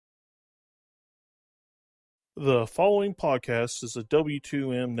The following podcast is a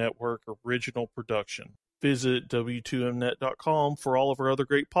W2M Network original production. Visit W2Mnet.com for all of our other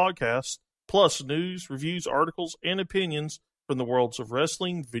great podcasts, plus news, reviews, articles, and opinions from the worlds of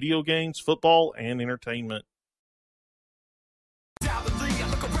wrestling, video games, football, and entertainment.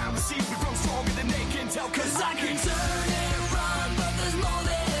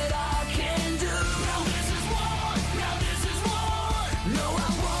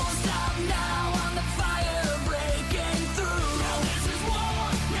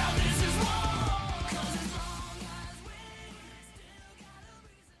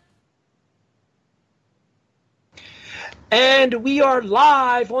 And we are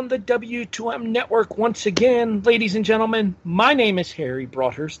live on the W2M Network once again. Ladies and gentlemen, my name is Harry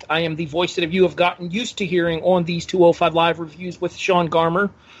Broadhurst. I am the voice that you have gotten used to hearing on these 205 Live reviews with Sean Garmer.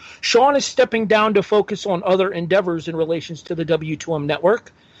 Sean is stepping down to focus on other endeavors in relations to the W2M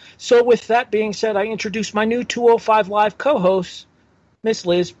Network. So with that being said, I introduce my new 205 Live co-host, Miss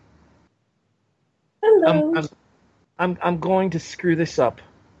Liz. Hello. I'm going to screw this up.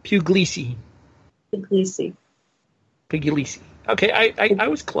 Pugliese. Pugliese. Pugliese. Okay, I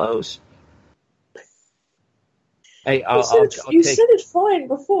was close. Hey, you said it fine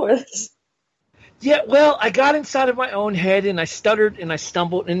before. Yeah, well, I got inside of my own head and I stuttered and I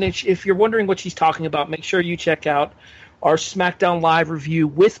stumbled. And if you're wondering what she's talking about, make sure you check out our SmackDown Live review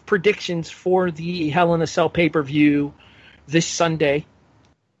with predictions for the Hell in a Cell pay-per-view this Sunday.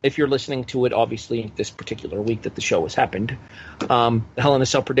 If you're listening to it, obviously, this particular week that the show has happened. The Hell in a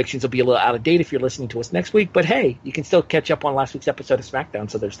Cell predictions will be a little out of date if you're listening to us next week. But hey, you can still catch up on last week's episode of SmackDown,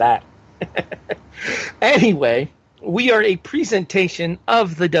 so there's that. Anyway, we are a presentation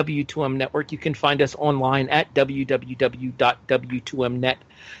of the W2M Network. You can find us online at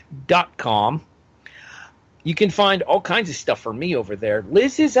www.w2mnet.com. You can find all kinds of stuff from me over there.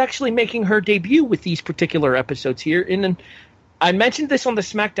 Liz is actually making her debut with these particular episodes here. I mentioned this on the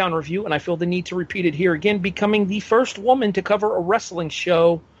SmackDown review, and I feel the need to repeat it here again, becoming the first woman to cover a wrestling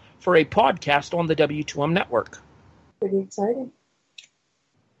show for a podcast on the W2M Network. Pretty exciting.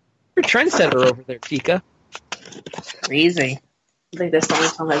 You're a trendsetter over there, Tika. Crazy. I think that's the only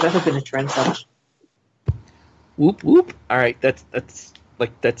time I've ever been a trendsetter. Whoop, whoop. All right, that's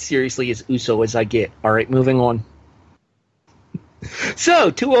seriously as Uso as I get. All right, moving on.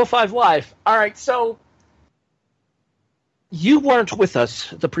 So, 205 Live. All right, so you weren't with us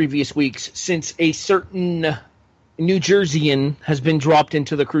the previous weeks since a certain New Jerseyan has been dropped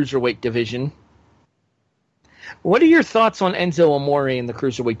into the Cruiserweight division. What are your thoughts on Enzo Amore in the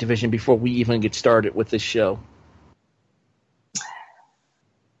Cruiserweight division before we even get started with this show?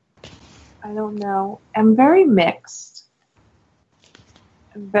 I don't know. I'm very mixed.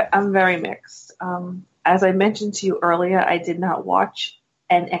 I'm very mixed. As I mentioned to you earlier, I did not watch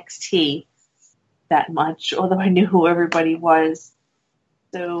NXT that much, although I knew who everybody was.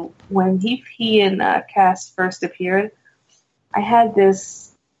 So when he and Cass first appeared, I had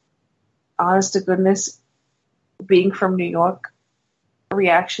this, honest to goodness, being from New York,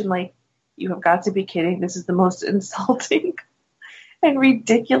 reaction like, you have got to be kidding. This is the most insulting and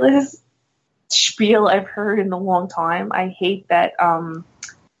ridiculous spiel I've heard in a long time. I hate that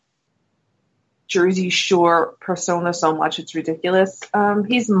Jersey Shore persona so much. It's ridiculous.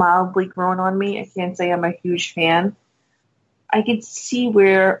 He's mildly grown on me. I can't say I'm a huge fan. I could see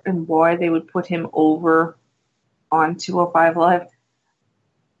where and why they would put him over on 205 Live.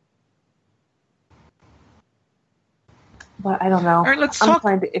 But I don't know. All right, I'm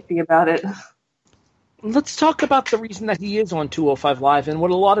kind of iffy about it. Let's talk about the reason that he is on 205 Live and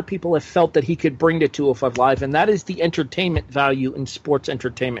what a lot of people have felt that he could bring to 205 Live, and that is the entertainment value in sports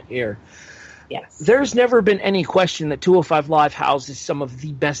entertainment here. Yes. There's never been any question that 205 Live houses some of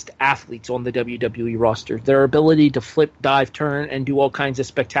the best athletes on the WWE roster. Their ability to flip, dive, turn, and do all kinds of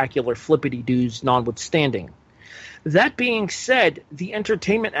spectacular flippity-doos notwithstanding. That being said, the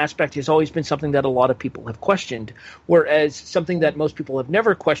entertainment aspect has always been something that a lot of people have questioned, whereas something that most people have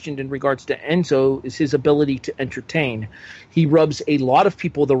never questioned in regards to Enzo is his ability to entertain. He rubs a lot of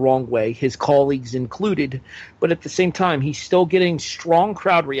people the wrong way, his colleagues included, but at the same time, he's still getting strong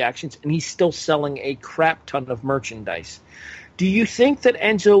crowd reactions, and he's still selling a crap ton of merchandise. Do you think that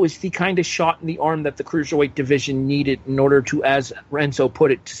Enzo is the kind of shot in the arm that the Cruiserweight division needed in order to, as Enzo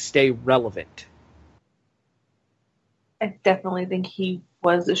put it, to stay relevant? I definitely think he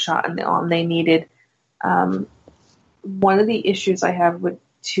was a shot in the arm they needed. One of the issues I have with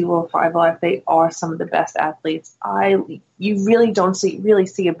 205 Live, they are some of the best athletes. You really don't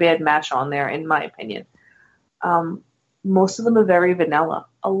see a bad match on there, in my opinion. Most of them are very vanilla.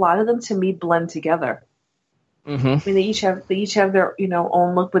 A lot of them, to me, blend together. Mm-hmm. I mean, they each have their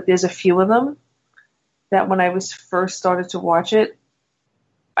own look, but there's a few of them that when I was first started to watch it,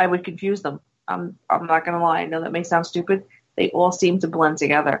 I would confuse them. I'm not going to lie. I know that may sound stupid. They all seem to blend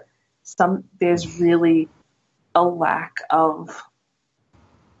together. There's really a lack of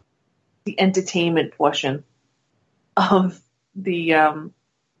the entertainment portion of the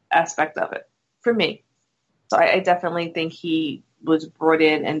aspect of it for me. So I definitely think he was brought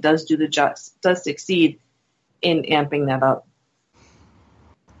in and does succeed in amping that up.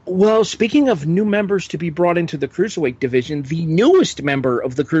 Well, speaking of new members to be brought into the Cruiserweight division, the newest member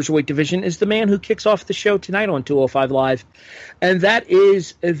of the Cruiserweight division is the man who kicks off the show tonight on 205 Live, and that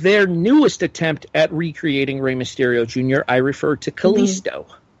is their newest attempt at recreating Rey Mysterio Jr. I refer to Kalisto.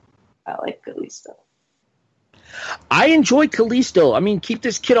 I like Kalisto. I enjoy Kalisto. I mean, keep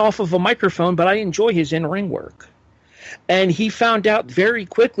this kid off of a microphone, but I enjoy his in-ring work. And he found out very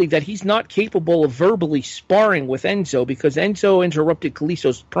quickly that he's not capable of verbally sparring with Enzo because Enzo interrupted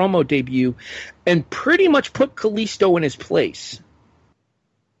Kalisto's promo debut and pretty much put Kalisto in his place.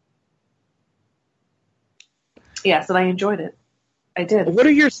 Yes, and I enjoyed it. I did. What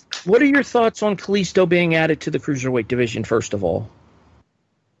are your thoughts on Kalisto being added to the Cruiserweight division, first of all?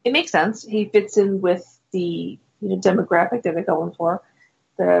 It makes sense. He fits in with the demographic that they're going for.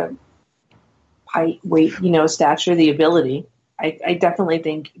 The height, weight, stature, the ability. I definitely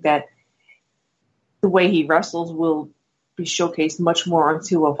think that the way he wrestles will be showcased much more on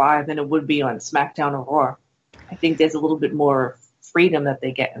 205 than it would be on SmackDown or Raw. I think there's a little bit more freedom that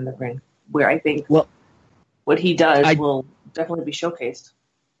they get in the ring, where I think what he does will definitely be showcased.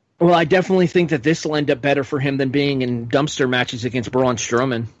 Well, I definitely think that this will end up better for him than being in dumpster matches against Braun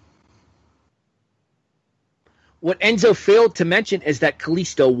Strowman. What Enzo failed to mention is that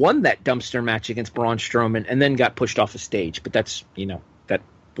Kalisto won that dumpster match against Braun Strowman and then got pushed off the stage. But that's, that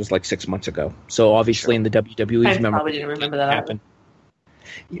was like 6 months ago. So obviously in the WWE's memory, probably didn't remember that happened.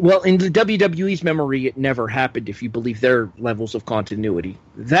 Well, in the WWE's memory, it never happened if you believe their levels of continuity.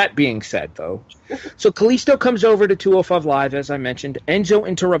 That being said, though, so Kalisto comes over to 205 Live, as I mentioned. Enzo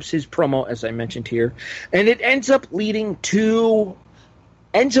interrupts his promo, as I mentioned here. And it ends up leading to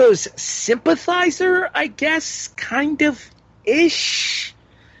Enzo's sympathizer, I guess, kind of ish.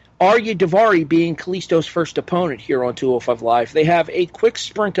 Ariya Davari being Kalisto's first opponent here on 205 Live. They have a quick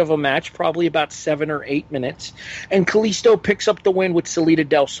sprint of a match, probably about 7 or 8 minutes, and Kalisto picks up the win with Salida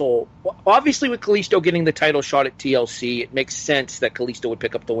del Sol. Obviously, with Kalisto getting the title shot at TLC, it makes sense that Kalisto would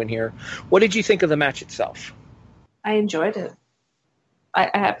pick up the win here. What did you think of the match itself? I enjoyed it.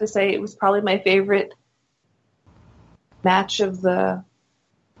 I have to say it was probably my favorite match of the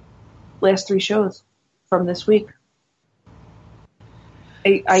last 3 shows from this week.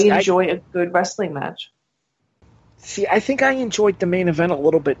 I enjoy a good wrestling match. See, I think I enjoyed the main event a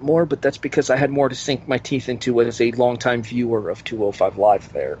little bit more, but that's because I had more to sink my teeth into as a longtime viewer of 205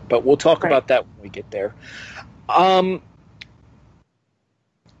 Live there. But we'll talk about that when we get there. I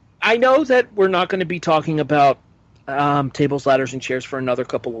know that we're not going to be talking about tables, ladders, and chairs for another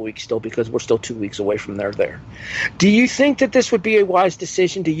couple of weeks still, because we're still 2 weeks away from there. Do you think that this would be a wise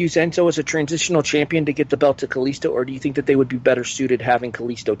decision to use Enzo as a transitional champion to get the belt to Kalisto, or do you think that they would be better suited having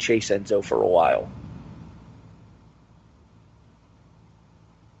Kalisto chase Enzo for a while?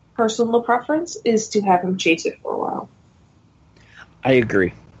 Personal preference is to have him chase it for a while. I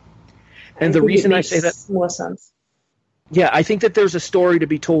agree. And the reason I say that makes more sense. Yeah, I think that there's a story to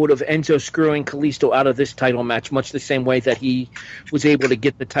be told of Enzo screwing Kalisto out of this title match, much the same way that he was able to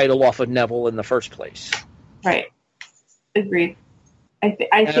get the title off of Neville in the first place. Right. Agreed. I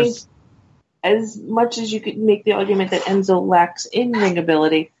think as much as you could make the argument that Enzo lacks in-ring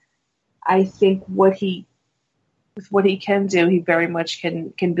ability, I think with what he can do, he very much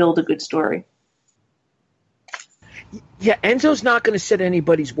can build a good story. Yeah, Enzo's not going to set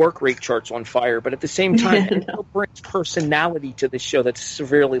anybody's work rate charts on fire, but at the same time, Enzo brings personality to this show that's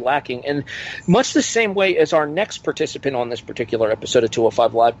severely lacking. And much the same way as our next participant on this particular episode of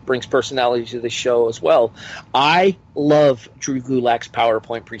 205 Live brings personality to this show as well. I love Drew Gulak's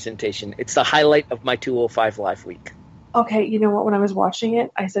PowerPoint presentation. It's the highlight of my 205 Live week. Okay, you know what? When I was watching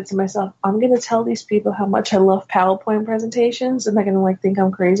it, I said to myself, I'm going to tell these people how much I love PowerPoint presentations, and they're going to think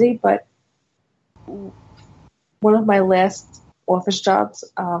I'm crazy, but one of my last office jobs,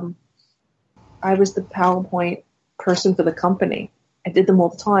 I was the PowerPoint person for the company. I did them all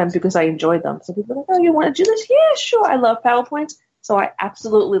the time because I enjoyed them. So people are like, oh, you want to do this? Yeah, sure. I love PowerPoints. So I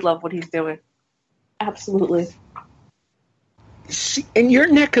absolutely love what he's doing. Absolutely. See, in your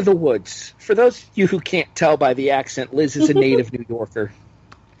neck of the woods, for those of you who can't tell by the accent, Liz is a native New Yorker.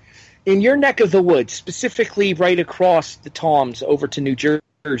 In your neck of the woods, specifically right across the Toms over to New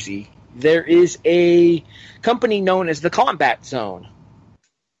Jersey, there is a company known as the Combat Zone.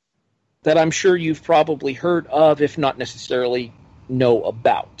 that I'm sure you've probably heard of, if not necessarily know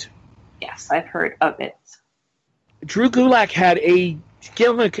about. Yes, I've heard of it. Drew Gulak had a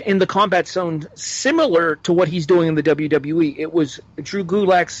gimmick in the Combat Zone similar to what he's doing in the WWE. It was Drew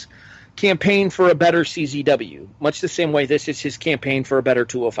Gulak's campaign for a better CZW, much the same way this is his campaign for a better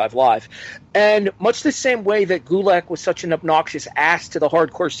 205 Live. And much the same way that Gulak was such an obnoxious ass to the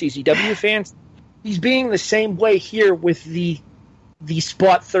hardcore CZW fans, he's being the same way here with the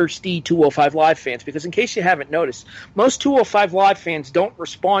spot-thirsty 205 Live fans, because in case you haven't noticed, most 205 Live fans don't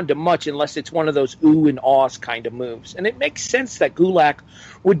respond to much unless it's one of those ooh and ahs kind of moves. And it makes sense that Gulak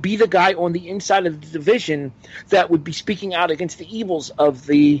would be the guy on the inside of the division that would be speaking out against the evils of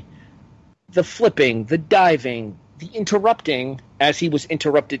the flipping, the diving, the interrupting, as he was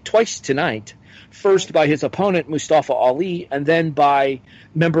interrupted twice tonight, first by his opponent Mustafa Ali, and then by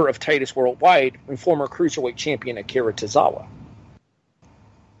member of Titus Worldwide and former Cruiserweight champion Akira Tozawa.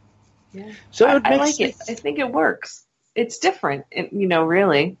 Yeah. So I like it. I think it works. It's different,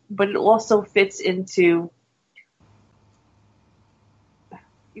 really, but it also fits into,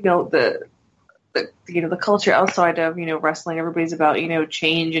 the culture outside of, wrestling. Everybody's about,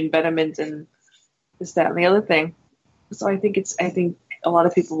 change and betterment and this, that, and the other thing. So I think a lot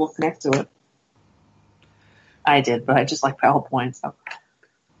of people will connect to it. I did, but I just like PowerPoint. So.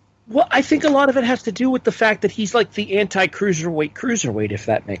 Well, I think a lot of it has to do with the fact that he's like the anti-cruiserweight, if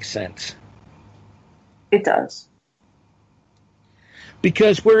that makes sense. It does.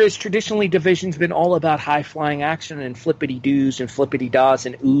 Because whereas traditionally division's been all about high-flying action and flippity-doos and flippity-daws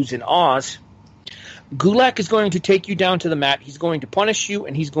and oohs and ahs, Gulak is going to take you down to the mat, he's going to punish you,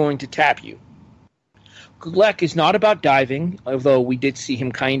 and he's going to tap you. Gulak is not about diving, although we did see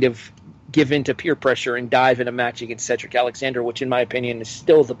him kind of give in to peer pressure and dive in a match against Cedric Alexander, which in my opinion is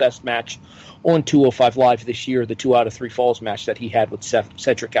still the best match on 205 Live this year, the 2 out of 3 falls match that he had with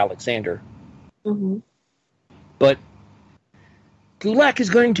Cedric Alexander. Mm-hmm. But Gulak is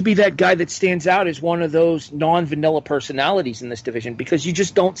going to be that guy that stands out as one of those non-vanilla personalities in this division, because you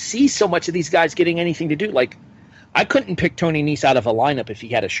just don't see so much of these guys getting anything to do. Like, I couldn't pick Tony Nese out of a lineup if he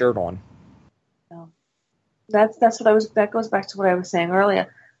had a shirt on. No. That goes back to what I was saying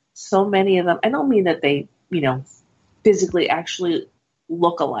earlier. So many of them, I don't mean that they, physically actually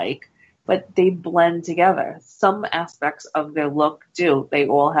look alike, but they blend together. Some aspects of their look do. They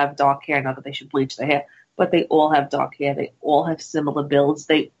all have dark hair, not that they should bleach their hair, but they all have dark hair. They all have similar builds.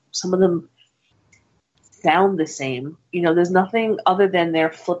 Some of them sound the same. There's nothing other than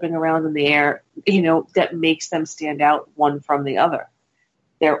they're flipping around in the air, that makes them stand out one from the other.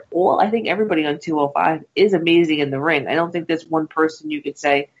 I think everybody on 205 is amazing in the ring. I don't think there's one person you could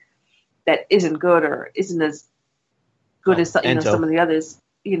say that isn't good or isn't as good as some of the others.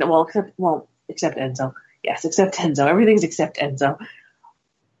 Except Enzo. Yes, except Enzo. Everything's except Enzo.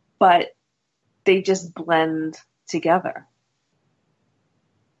 But they just blend together.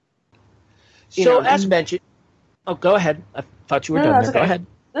 As mentioned, go ahead. I thought you were done. Okay. Go ahead.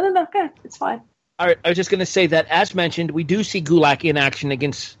 No, go ahead. It's fine. All right, I was just going to say that, as mentioned, we do see Gulak in action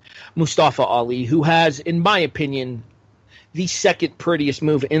against Mustafa Ali, who has, in my opinion, the second prettiest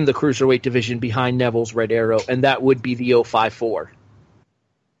move in the Cruiserweight division behind Neville's Red Arrow, and that would be the 054.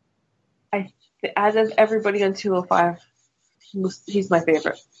 Out of everybody on 205, he's my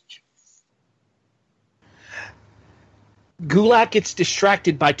favorite. Gulak gets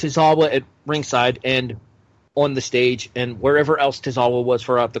distracted by Tozawa at ringside and on the stage and wherever else Tozawa was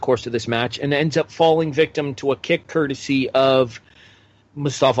throughout the course of this match, and ends up falling victim to a kick courtesy of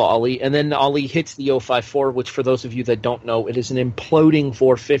Mustafa Ali, and then Ali hits the 054, which for those of you that don't know, it is an imploding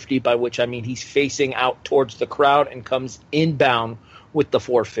 450, by which I mean he's facing out towards the crowd and comes inbound with the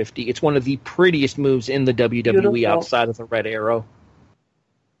 450. It's one of the prettiest moves in the WWE beautiful. Outside of the Red Arrow.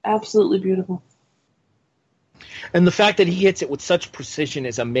 Absolutely beautiful. And the fact that he hits it with such precision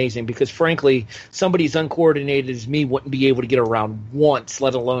is amazing, because frankly, somebody as uncoordinated as me wouldn't be able to get around once,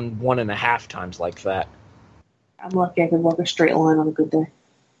 let alone 1.5 times like that. I'm lucky I can walk a straight line on a good day.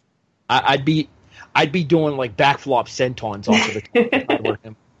 I'd be doing like backflop sentons off of the top if I were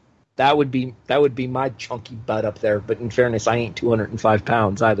him. That would be my chunky butt up there. But in fairness, I ain't 205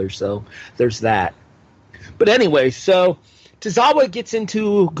 pounds either, so there's that. But anyway, so Tozawa gets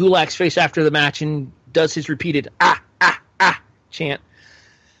into Gulak's face after the match and does his repeated chant.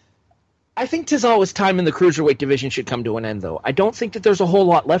 I think Tozawa's time in the Cruiserweight division should come to an end, though. I don't think that there's a whole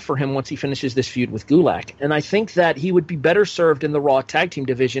lot left for him once he finishes this feud with Gulak. And I think that he would be better served in the Raw Tag Team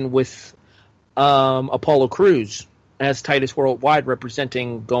division with Apollo Crews as Titus Worldwide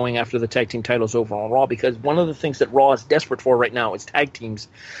representing going after the tag team titles over on Raw, because one of the things that Raw is desperate for right now is tag teams.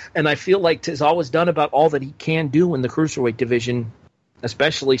 And I feel like Tozawa's done about all that he can do in the Cruiserweight division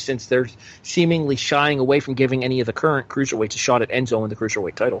especially since they're seemingly shying away from giving any of the current cruiserweights a shot at Enzo in the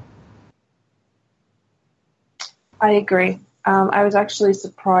cruiserweight title. I agree. I was actually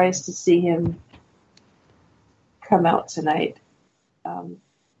surprised to see him come out tonight.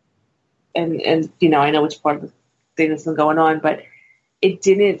 And you know, I know it's part of the thing that's been going on, but it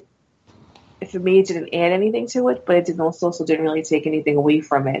didn't, for me, it didn't add anything to it, but it didn't also didn't really take anything away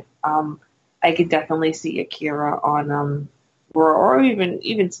from it. I could definitely see Akira on Raw or even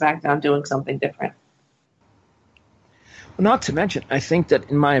SmackDown doing something different. Well, not to mention, I think that,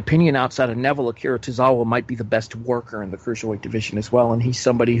 in my opinion, outside of Neville, Akira Tozawa might be the best worker in the cruiserweight division as well, and he's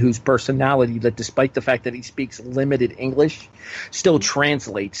somebody whose personality, that despite the fact that he speaks limited English, still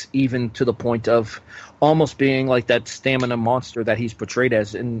translates even to the point of almost being like that stamina monster that he's portrayed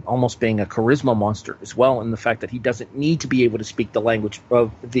as, and almost being a charisma monster as well, and the fact that he doesn't need to be able to speak the language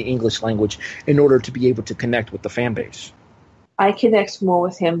of the English language in order to be able to connect with the fan base. I connect more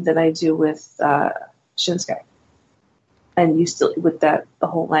with him than I do with Shinsuke. And you still, with that, the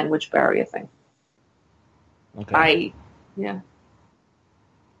whole language barrier thing. Okay.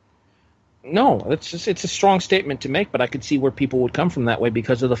 No, it's a strong statement to make, but I could see where people would come from that way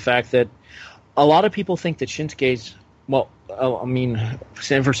because of the fact that a lot of people think that Shinsuke's,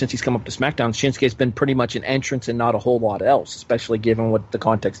 ever since he's come up to SmackDown, Shinsuke's been pretty much an entrance and not a whole lot else, especially given what the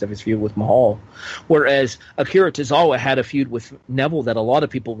context of his feud with Mahal. Whereas Akira Tozawa had a feud with Neville that a lot of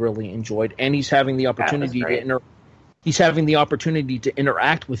people really enjoyed, and he's having the opportunity to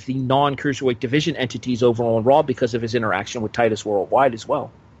interact with the non-cruiserweight division entities over on Raw because of his interaction with Titus Worldwide as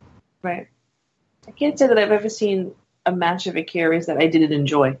well. Right. I can't say that I've ever seen a match of Akira's that I didn't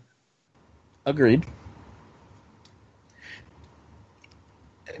enjoy. Agreed.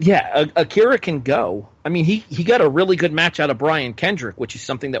 Yeah, Akira can go. I mean, he got a really good match out of Brian Kendrick, which is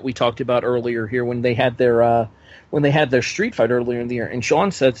something that we talked about earlier here when they had their street fight earlier in the year. And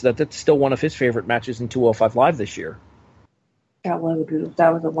Sean says that that's still one of his favorite matches in 205 Live this year. That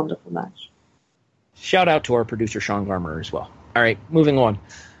was a wonderful match. Shout out to our producer, Sean Garmer, as well. All right, moving on.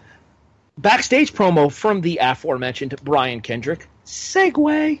 Backstage promo from the aforementioned Brian Kendrick.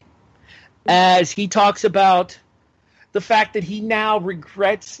 Segue. As he talks about the fact that he now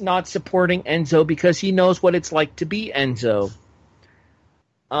regrets not supporting Enzo because he knows what it's like to be Enzo.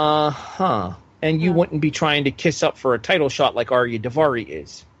 And you wouldn't be trying to kiss up for a title shot like Ariya Davari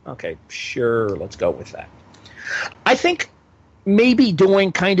is. Okay, sure, let's go with that. I think maybe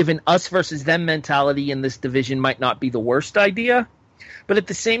doing kind of an us versus them mentality in this division might not be the worst idea. But at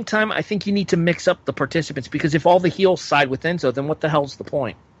the same time, I think you need to mix up the participants, because if all the heels side with Enzo, then what the hell's the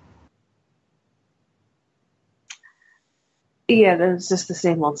point? Yeah, it's just the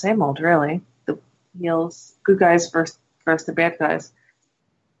same old, really. The heels, good guys versus the bad guys.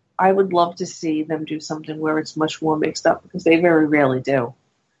 I would love to see them do something where it's much more mixed up, because they very rarely do.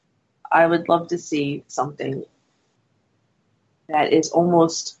 I would love to see something that is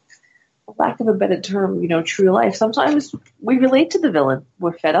almost, for lack of a better term, true life. Sometimes we relate to the villain.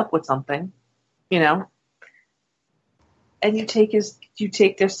 We're fed up with something, and you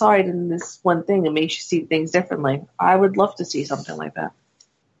take their side in this one thing and makes you see things differently. I would love to see something like that.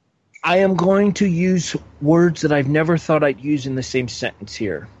 I am going to use words that I've never thought I'd use in the same sentence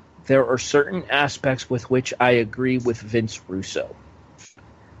here. There are certain aspects with which I agree with Vince Russo.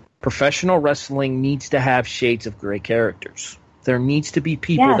 Professional wrestling needs to have shades of gray characters. There needs to be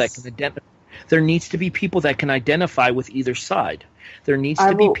people that can identify. There needs to be people that can identify with either side. There needs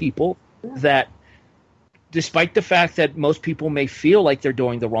to be people that, despite the fact that most people may feel like they're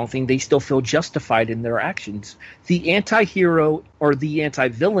doing the wrong thing, they still feel justified in their actions. The anti-hero or the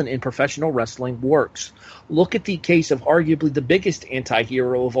anti-villain in professional wrestling works. Look at the case of arguably the biggest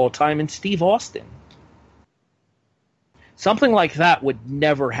anti-hero of all time in Steve Austin. Something like that would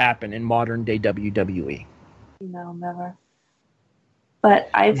never happen in modern-day WWE. No, never.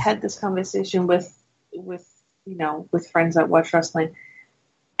 But I've had this conversation with friends that watch wrestling,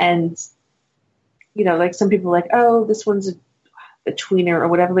 and like some people are like, oh, this one's a tweener or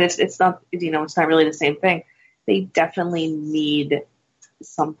whatever, but it's not, it's not really the same thing. They definitely need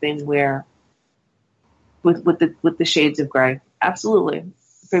something where with the shades of gray. Absolutely.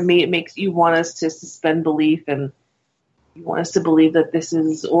 For me, it makes you want us to suspend belief, and you want us to believe that this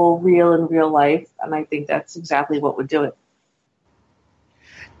is all real in real life. And I think that's exactly what would do it.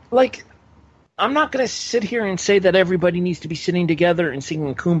 Like, I'm not going to sit here and say that everybody needs to be sitting together and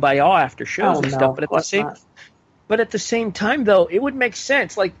singing Kumbaya after shows and stuff, but at the same time, though, it would make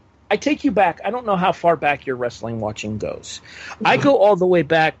sense. Like, I take you back. I don't know how far back your wrestling watching goes. Mm-hmm. I go all the way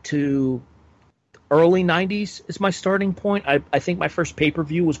back to early 90s is my starting point. I think my first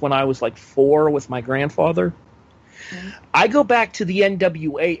pay-per-view was when I was like 4 with my grandfather. I go back to the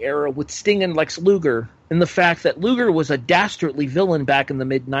NWA era with Sting and Lex Luger, and the fact that Luger was a dastardly villain back in the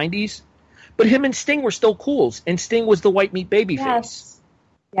mid-90s, but him and Sting were still cool, and Sting was the white meat babyface.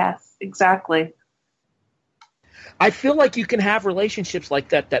 Yes, exactly. I feel like you can have relationships like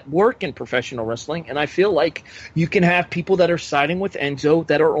that work in professional wrestling, and I feel like you can have people that are siding with Enzo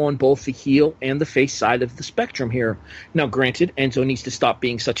that are on both the heel and the face side of the spectrum here. Now, granted, Enzo needs to stop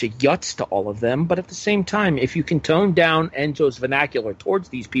being such a yutz to all of them, but at the same time, if you can tone down Enzo's vernacular towards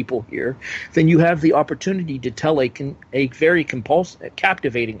these people here, then you have the opportunity to tell a very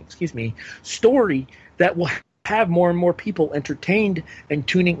captivating story that will have more and more people entertained and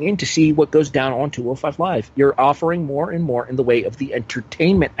tuning in to see what goes down on 205 Live. You're offering more and more in the way of the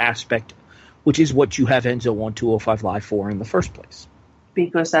entertainment aspect, which is what you have Enzo on 205 Live for in the first place.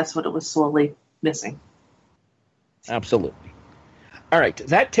 Because that's what it was sorely missing. Absolutely. All right,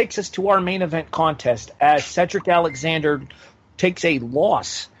 that takes us to our main event contest as Cedric Alexander takes a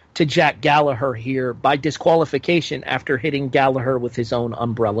loss to Jack Gallagher here by disqualification after hitting Gallagher with his own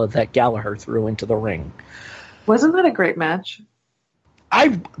umbrella that Gallagher threw into the ring. Wasn't that a great match?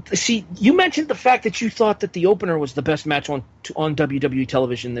 You mentioned the fact that you thought that the opener was the best match on WWE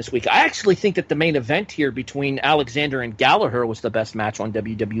television this week. I actually think that the main event here between Alexander and Gallagher was the best match on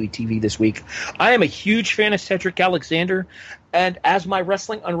WWE TV this week. I am a huge fan of Cedric Alexander, and as my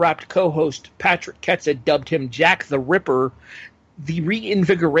Wrestling Unwrapped co-host Patrick Ketza dubbed him Jack the Ripper, the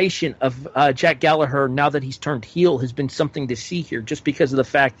reinvigoration of Jack Gallagher now that he's turned heel has been something to see here, just because of the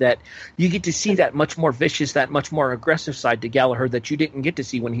fact that you get to see that much more vicious, that much more aggressive side to Gallagher that you didn't get to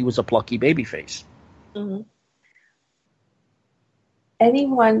see when he was a plucky babyface. Mm-hmm.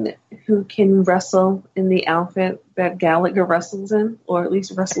 Anyone who can wrestle in the outfit that Gallagher wrestles in, or at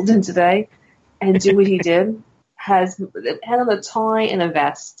least wrestled in today, and do what he did, had on a tie and a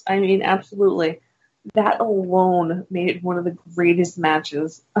vest. I mean, absolutely. That alone made it one of the greatest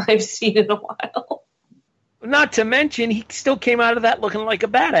matches I've seen in a while. Not to mention, he still came out of that looking like a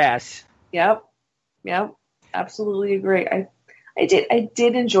badass. Yep, absolutely agree. I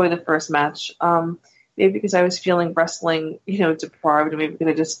did enjoy the first match. Maybe because I was feeling wrestling, deprived, and maybe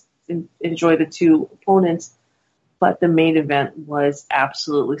going to just enjoy the two opponents. But the main event was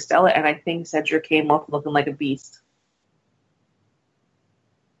absolutely stellar, and I think Cedric came off looking like a beast.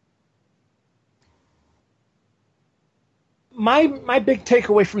 My big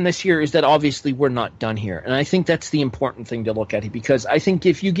takeaway from this here is that obviously we're not done here. And I think that's the important thing to look at, because I think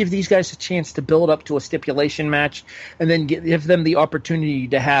if you give these guys a chance to build up to a stipulation match and then give them the opportunity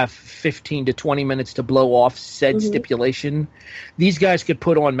to have 15 to 20 minutes to blow off said stipulation, these guys could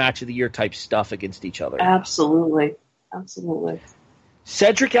put on match of the year type stuff against each other. Absolutely.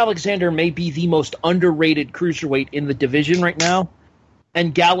 Cedric Alexander may be the most underrated cruiserweight in the division right now.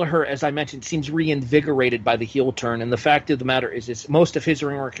 And Gallagher, as I mentioned, seems reinvigorated by the heel turn. And the fact of the matter is most of his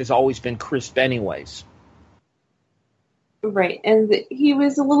ring work has always been crisp anyways. Right. And he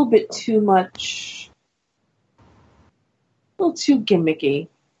was a little bit too gimmicky,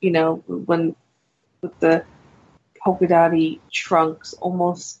 when with the polka dotty trunks,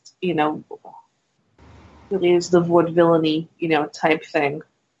 almost, really is the vaudevillainy, type thing.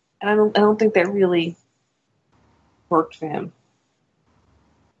 And I don't think that really worked for him.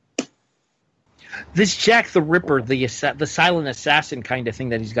 This Jack the Ripper, the silent assassin kind of thing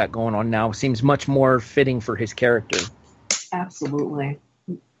that he's got going on now seems much more fitting for his character. Absolutely.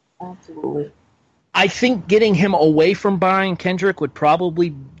 I think getting him away from Brian Kendrick would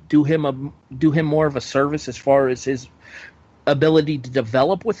probably do him more of a service as far as his ability to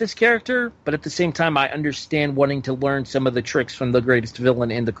develop with his character, but at the same time I understand wanting to learn some of the tricks from the greatest villain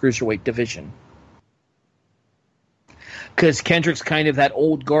in the cruiserweight division. Because Kendrick's kind of that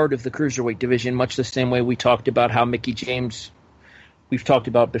old guard of the cruiserweight division, much the same way we talked about how Mickie James, we've talked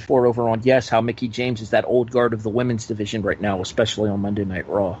about before over on Yes, how Mickie James is that old guard of the women's division right now, especially on Monday Night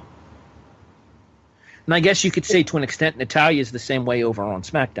Raw. And I guess you could say to an extent Natalya is the same way over on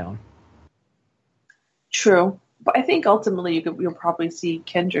SmackDown. True. But I think ultimately you'll probably see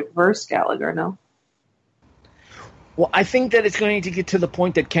Kendrick versus Gallagher, no? Well, I think that it's going to get to the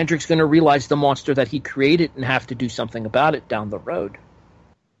point that Kendrick's going to realize the monster that he created and have to do something about it down the road.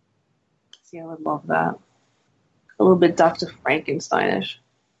 See, I would love that. A little bit Dr. Frankensteinish.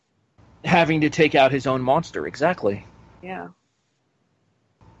 Having to take out his own monster, exactly. Yeah.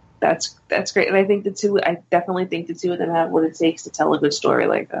 That's great. And I definitely think the two of them have what it takes to tell a good story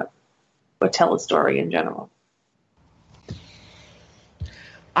like that. Or tell a story in general.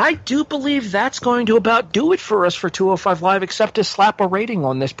 I do believe that's going to about do it for us for 205 Live, except to slap a rating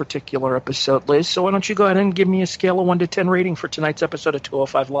on this particular episode, Liz. So why don't you go ahead and give me a scale of 1 to 10 rating for tonight's episode of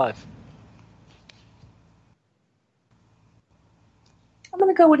 205 Live?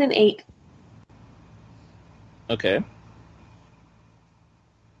 going to go with an 8. Okay.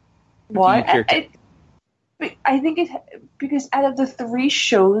 Why? I think because out of the 3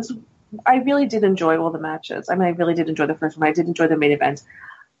 shows, I really did enjoy all the matches. I mean, I really did enjoy the first one. I did enjoy the main event.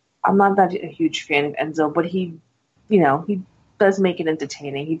 I'm not that a huge fan of Enzo, but he does make it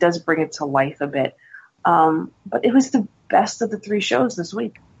entertaining. He does bring it to life a bit. But it was the best of the 3 shows this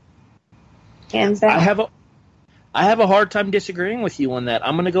week. Hands down. I have a hard time disagreeing with you on that.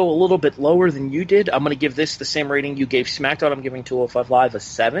 I'm going to go a little bit lower than you did. I'm going to give this the same rating you gave SmackDown. I'm giving 205 Live a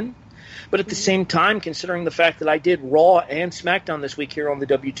 7. But at the same time, considering the fact that I did Raw and SmackDown this week here on the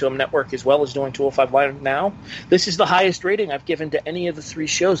W2M Network, as well as doing 205 Live now, this is the highest rating I've given to any of the 3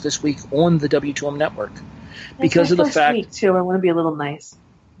 shows this week on the W2M Network. Because of the fact, week too, I want to be a little nice.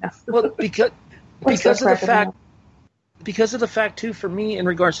 Well, because of the fact too, for me, in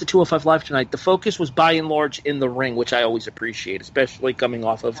regards to 205 Live tonight, the focus was by and large in the ring, which I always appreciate, especially coming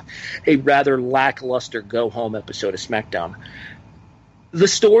off of a rather lackluster go-home episode of SmackDown. The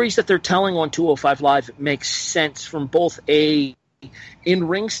stories that they're telling on 205 Live make sense from both a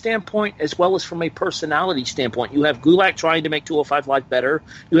in-ring standpoint as well as from a personality standpoint. You have Gulak trying to make 205 Live better.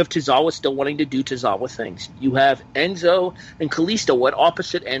 You have Tozawa still wanting to do Tozawa things. You have Enzo and Kalisto at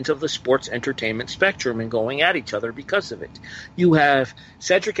opposite ends of the sports entertainment spectrum and going at each other because of it. You have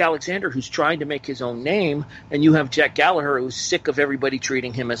Cedric Alexander who's trying to make his own name, and you have Jack Gallagher who's sick of everybody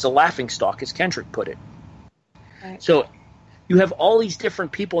treating him as a laughingstock, as Kendrick put it. Right. So you have all these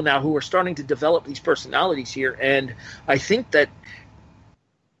different people now who are starting to develop these personalities here, and I think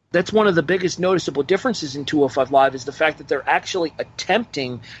that's one of the biggest noticeable differences in 205 Live is the fact that they're actually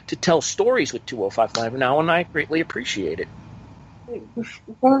attempting to tell stories with 205 Live now, and I greatly appreciate it.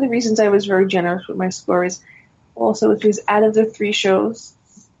 One of the reasons I was very generous with my score is also because out of the 3 shows,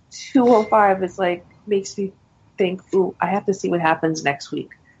 205 is like makes me think, ooh, I have to see what happens next week.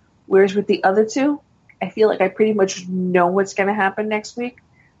 Whereas with the other 2, I feel like I pretty much know what's going to happen next week.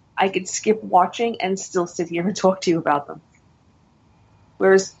 I could skip watching and still sit here and talk to you about them.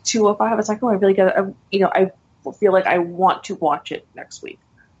 Whereas 205, it's like, oh, I really got to, I feel like I want to watch it next week.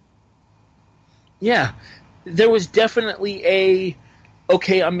 Yeah, there was definitely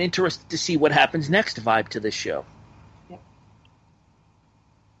okay, I'm interested to see what happens next vibe to this show. Yep.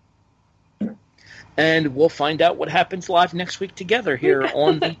 And we'll find out what happens live next week together here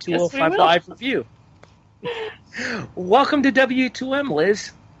on the 205 Live review. Welcome to W2M,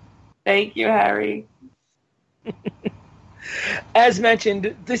 Liz. Thank you, Harry. As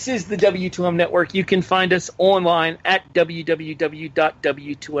mentioned, this is the W2M Network. You can find us online at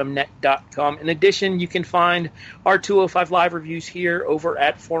www.w2mnet.com. In addition, you can find our 205 Live reviews here over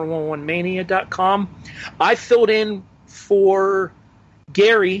at 411mania.com. I filled in for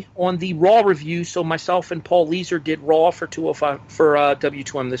Gary on the Raw review, so myself and Paul Leeser did Raw for 205 for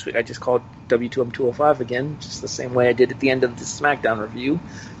W2M this week. I just called W2M 205 again, just the same way I did at the end of the SmackDown review.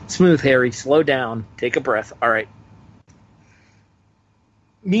 Smooth, Harry. Slow down. Take a breath. All right.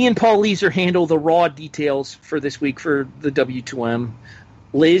 Me and Paul Leeser handle the Raw details for this week for the W2M.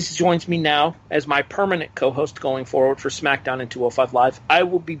 Liz joins me now as my permanent co-host going forward for SmackDown and 205 Live. I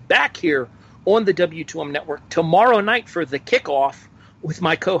will be back here on the W2M Network tomorrow night for the kickoff with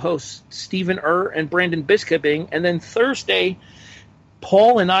my co-hosts Stephen and Brandon Biskabing, and then Thursday,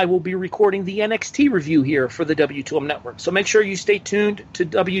 Paul and I will be recording the NXT review here for the W2M Network. So make sure you stay tuned to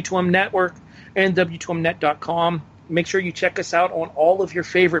W2M Network and W2Mnet.com. Make sure you check us out on all of your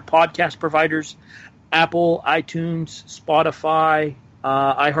favorite podcast providers, Apple, iTunes, Spotify,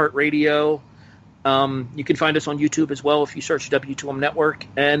 iHeartRadio. You can find us on YouTube as well if you search W2M Network,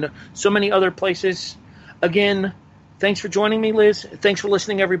 and so many other places. Again, thanks for joining me, Liz. Thanks for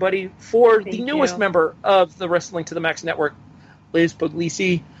listening, everybody. For the newest member of the Wrestling to the Max Network, Liz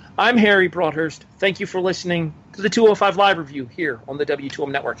Pugliese, I'm Harry Broadhurst. Thank you for listening to the 205 Live review here on the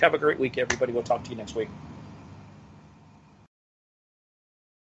W2M Network. Have a great week, everybody. We'll talk to you next week.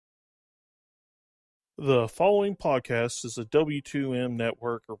 The following podcast is a W2M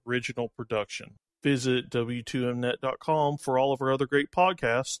Network original production. Visit W2Mnet.com for all of our other great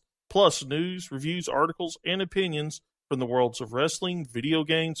podcasts, plus news, reviews, articles, and opinions from the worlds of wrestling, video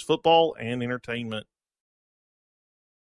games, football, and entertainment.